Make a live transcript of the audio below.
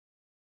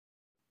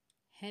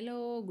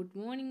Hello, good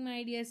morning,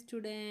 my dear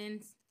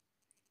students.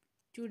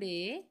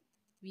 Today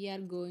we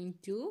are going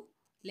to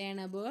learn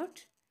about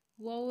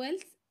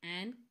vowels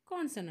and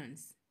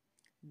consonants.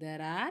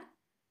 There are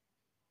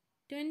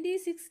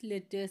 26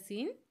 letters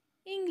in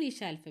English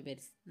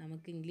alphabets.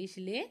 നമുക്ക്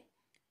ഇംഗ്ലീഷിലെ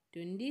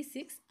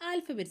 26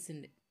 alphabets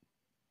ഉണ്ട്.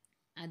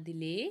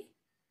 അതിലെ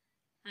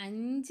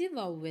 5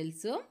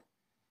 വവൽസും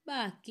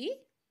ബാക്കി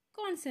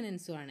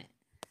കോൺസണൻസും ആണ്.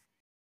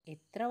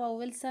 എത്ര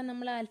വവൽസാണ്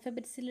നമ്മൾ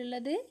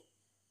ആൽഫബറ്റ്സിലുള്ളത്?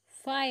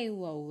 5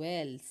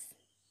 vowels.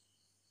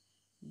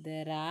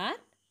 There are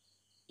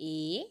A,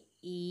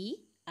 E,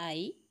 I,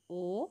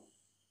 O,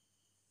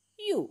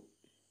 U.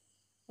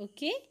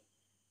 Okay?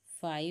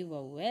 5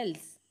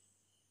 vowels.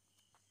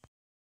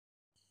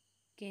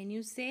 Can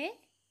you say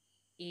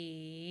A,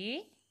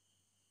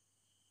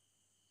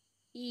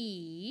 E,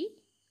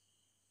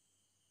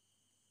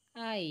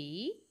 I,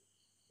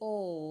 O,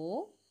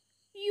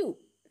 U?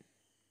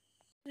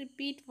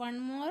 Repeat one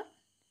more.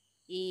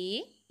 A,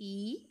 E,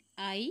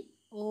 I,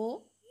 O,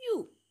 U.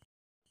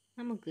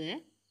 നമുക്ക്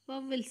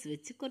vowels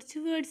വെച്ച് കുറച്ച്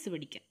വേർഡ്സ്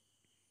പഠിക്കാം.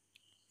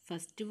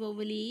 First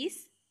vowel is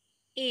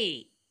A.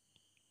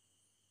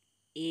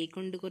 A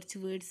കൊണ്ട് കുറച്ച്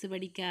words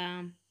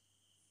പഠിക്കാം.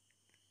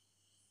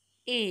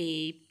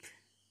 Ape,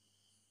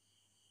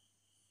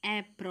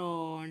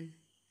 apron,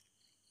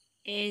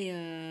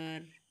 air.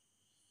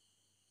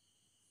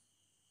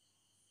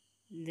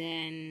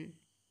 Then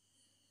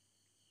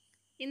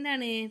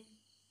എന്താണ്?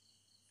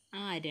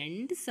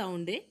 രണ്ട്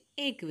sound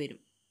ഏക്ക്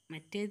വരും.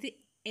 മറ്റേത്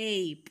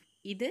ഏപ്പ്,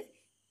 ഇത്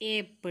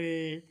apple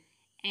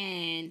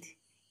and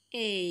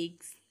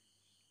eggs.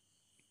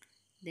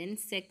 Then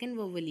second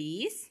vowel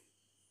is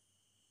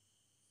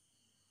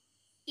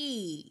E.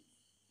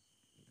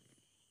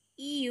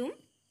 Eയും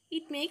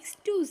it makes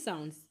two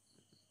sounds.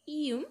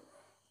 Eയും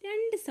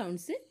രണ്ട്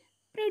സൗണ്ട്സ്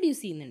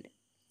പ്രൊഡ്യൂസ് ചെയ്യുന്നുണ്ട്.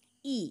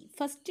 E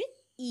first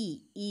E,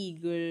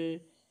 eagle,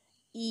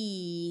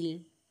 eel,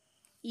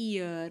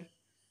 year.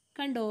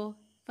 കണ്ടോ?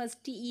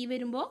 ഫസ്റ്റ് ഇ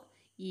വരുമ്പോൾ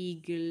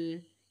ഈഗിൾ,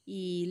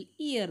 ഈൽ,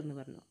 ഇയർ എന്ന്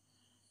പറഞ്ഞു.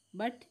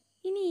 ബട്ട്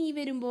ഇനി ഈ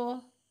വരുമ്പോൾ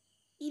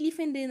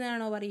എലിഫൻ്റ്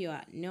എന്നാണോ പറയുക?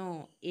 No,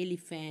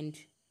 elephant,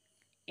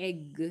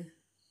 egg,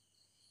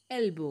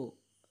 elbow.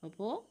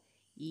 അപ്പോൾ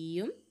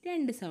ഈയും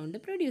രണ്ട് സൗണ്ട്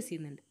പ്രൊഡ്യൂസ്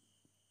ചെയ്യുന്നുണ്ട്.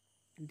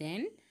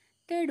 Then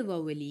third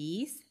vowel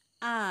is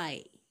I.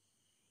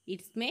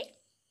 It's make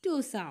to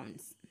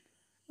sounds.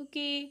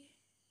 Okay,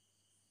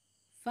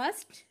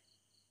 first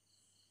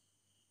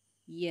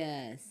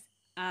yes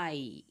I,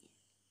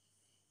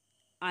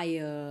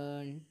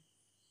 iron,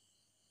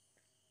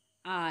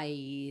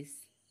 ice,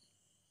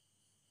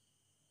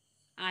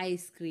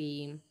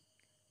 ice cream.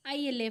 I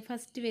അല്ലേ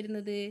ഫസ്റ്റ്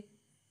വരുന്നത്.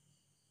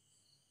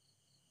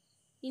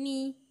 ഇനി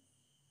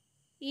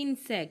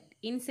ഇൻസെക്റ്റ്.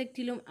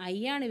 ഇൻസെക്റ്റിലും ഐ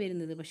ആണ്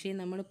വരുന്നത്, പക്ഷേ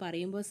നമ്മൾ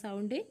പറയുമ്പോൾ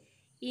sound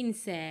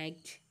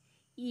insect,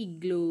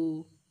 igloo,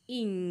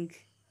 ink.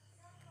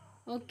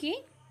 Okay,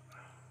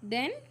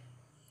 then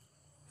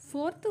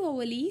fourth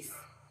vowel is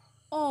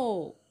oh.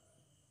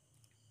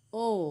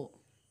 Oh,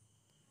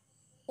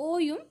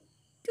 ഓയും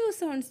to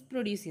sounds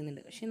produce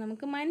ചെയ്യുന്നുണ്ട്, പക്ഷെ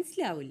നമുക്ക്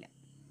മനസ്സിലാവില്ല.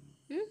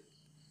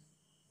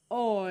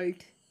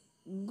 Old,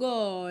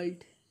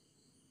 gold,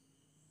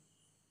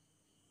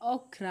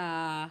 okra.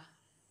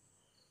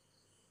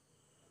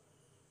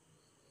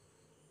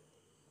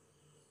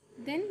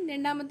 ദെൻ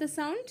രണ്ടാമത്തെ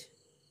sound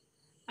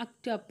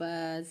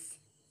octopus,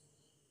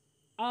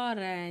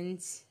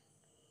 orange,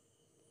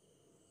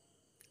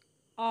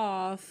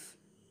 of.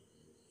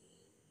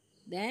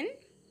 Then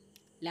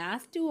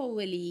last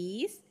vowel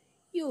is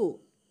U.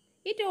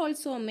 It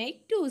also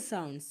make to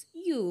sounds.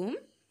 യുവും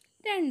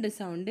രണ്ട്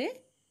sound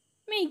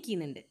make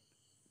ചെയ്യുന്നുണ്ട്.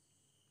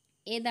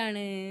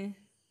 ഏതാണ്?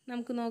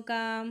 നമുക്ക്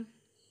നോക്കാം.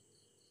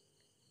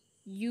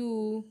 U,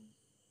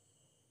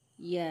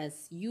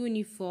 yes,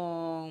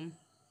 uniform,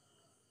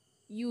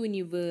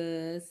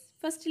 universe.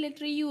 First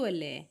letter U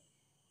അല്ലേ?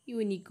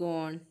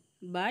 യൂണിക്കോൺ.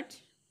 ബട്ട്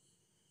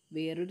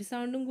വേറൊരു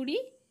സൗണ്ടും കൂടി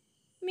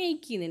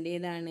മേക്ക് ചെയ്യുന്നുണ്ട്.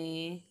 ഏതാണ്?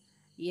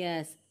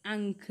 Yes,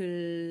 uncle,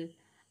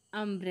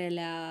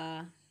 umbrella,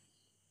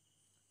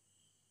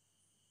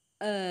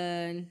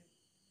 earn.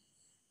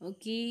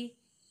 Okay,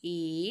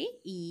 A,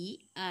 E,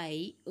 I,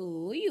 O,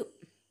 U.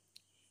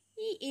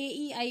 ഈ A,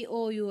 E, I, O,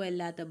 U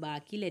അല്ലാത്ത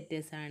ബാക്കി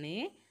ലെറ്റേഴ്സാണ്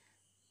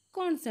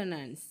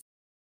കോൺസണൻസ്.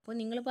 അപ്പോൾ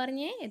നിങ്ങൾ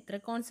പറഞ്ഞേ എത്ര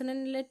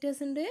കോൺസണൻറ്റ്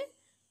ലെറ്റേഴ്സ് ഉണ്ട്?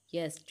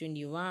 Yes,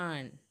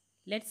 21.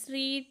 Let's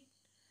read.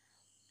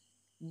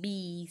 B,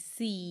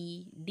 C,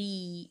 D,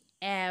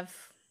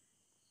 F,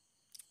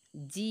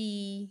 G,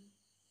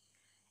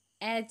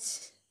 H,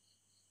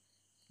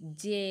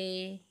 J,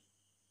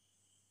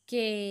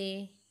 K,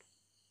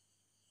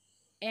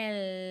 L,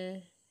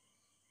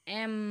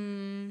 M,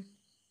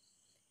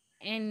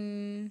 N,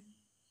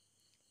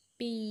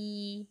 P,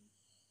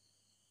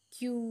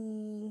 Q,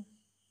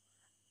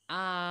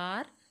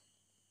 R,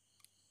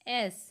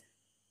 S,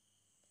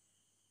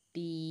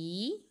 T,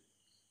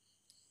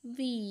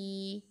 V,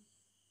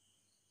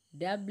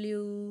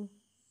 W,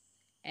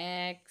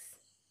 X,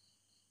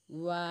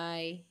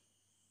 Y,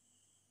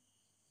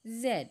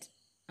 Z.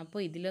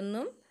 അപ്പോൾ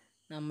ഇതിലൊന്നും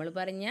നമ്മൾ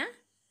പറഞ്ഞ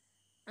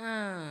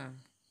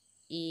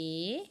A,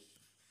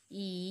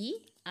 E,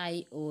 I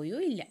O U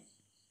ഇല്ല.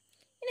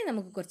 ഇനി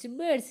നമുക്ക് കുറച്ച്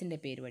ബേർഡ്സിൻ്റെ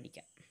പേര്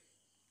പഠിക്കാം.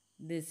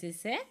 This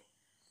is A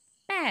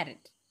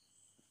parrot.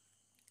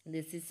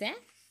 This is A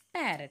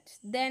parrot.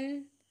 Then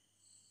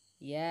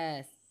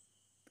yes,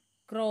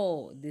 crow.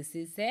 This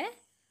is A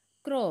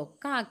ക്രോ,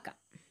 കാക്ക.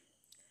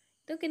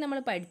 ഇതൊക്കെ നമ്മൾ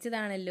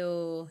പഠിച്ചതാണല്ലോ.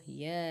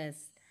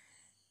 Yes.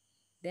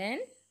 Then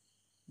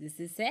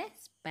this is A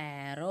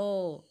sparrow,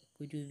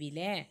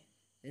 കുരുവിലെ.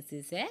 This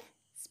is A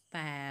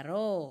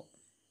sparrow,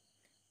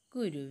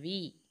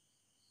 കുരുവി.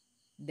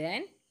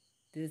 Then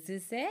this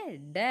is A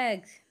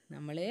duck.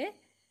 നമ്മൾ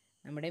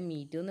നമ്മുടെ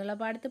മീറ്റു എന്നുള്ള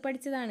പാഠത്ത്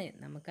പഠിച്ചതാണ്.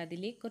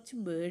 നമുക്കതിൽ കുറച്ച്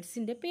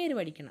ബേർഡ്സിൻ്റെ പേര്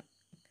പഠിക്കണം.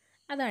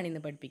 അതാണ്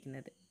ഇന്ന്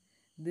പഠിപ്പിക്കുന്നത്.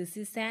 This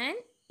is an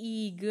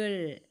eagle.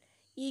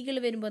 Eagle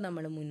വരുമ്പോൾ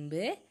നമ്മൾ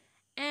മുൻപ്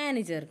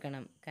ആന്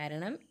ചേർക്കണം,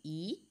 കാരണം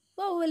ഈ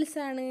വവൽസ്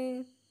ആണ്.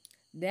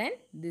 Then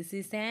this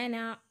is an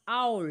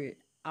owl.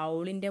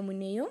 ഔളിൻ്റെ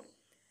മുന്നെയും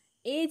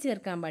A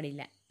ചേർക്കാൻ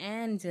പാടില്ല,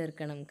 ആൻ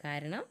ചേർക്കണം,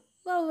 കാരണം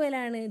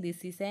വവലാണ്.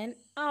 This is an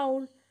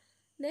owl.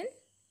 Then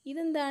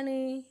ഇതെന്താണ്?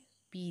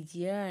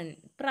 പീജിയൺ,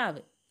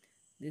 പ്രാവ്.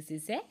 This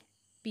is A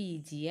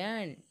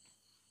pigeon.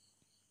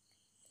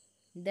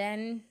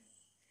 Then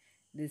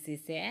this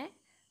is A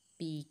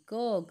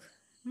peacock,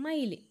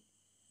 മയിൽ.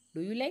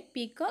 Do you like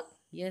peacock?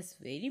 Yes,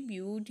 very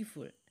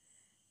beautiful.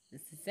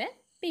 This is A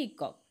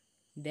peacock.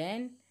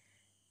 Then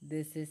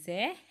this is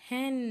A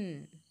hen.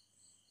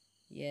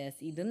 Yes,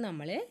 ഇതും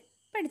നമ്മൾ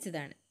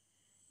പഠിച്ചതാണ്.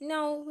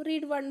 Now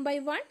read one by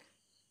one.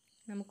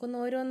 നമുക്കൊന്ന്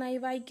ഓരോന്നായി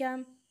വായിക്കാം.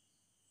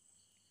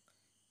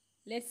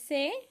 Let's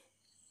say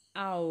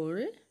owl,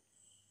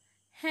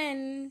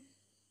 hen,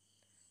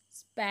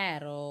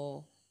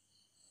 sparrow,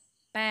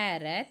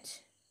 parrot,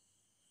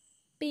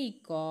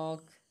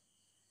 peacock,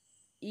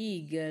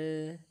 eagle,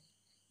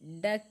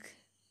 duck,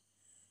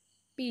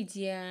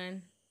 pigeon,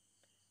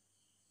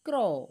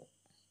 crow.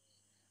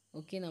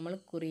 Okay, നമ്മൾ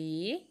കുറേ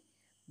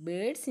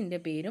ബേർഡ്സിൻ്റെ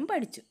പേരും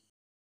പഠിച്ചു.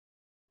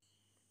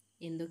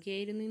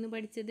 എന്തൊക്കെയായിരുന്നു ഇന്ന്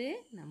പഠിച്ചത്?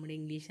 നമ്മുടെ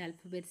ഇംഗ്ലീഷ്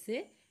ആൽഫബറ്റ്സ്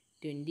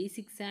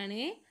 26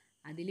 ആണ്.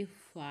 അതിൽ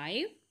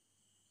 5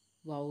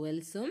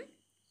 വവൽസും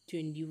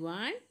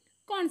 21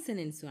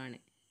 കോൺസണൻസും ആണ്.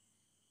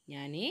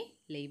 ഞാൻ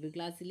ലൈവ്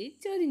ക്ലാസ്സിൽ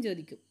ചോദ്യം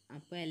ചോദിക്കും,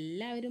 അപ്പോൾ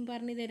എല്ലാവരും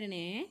പറഞ്ഞു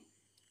തരണേ.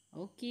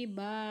 Okay,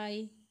 by.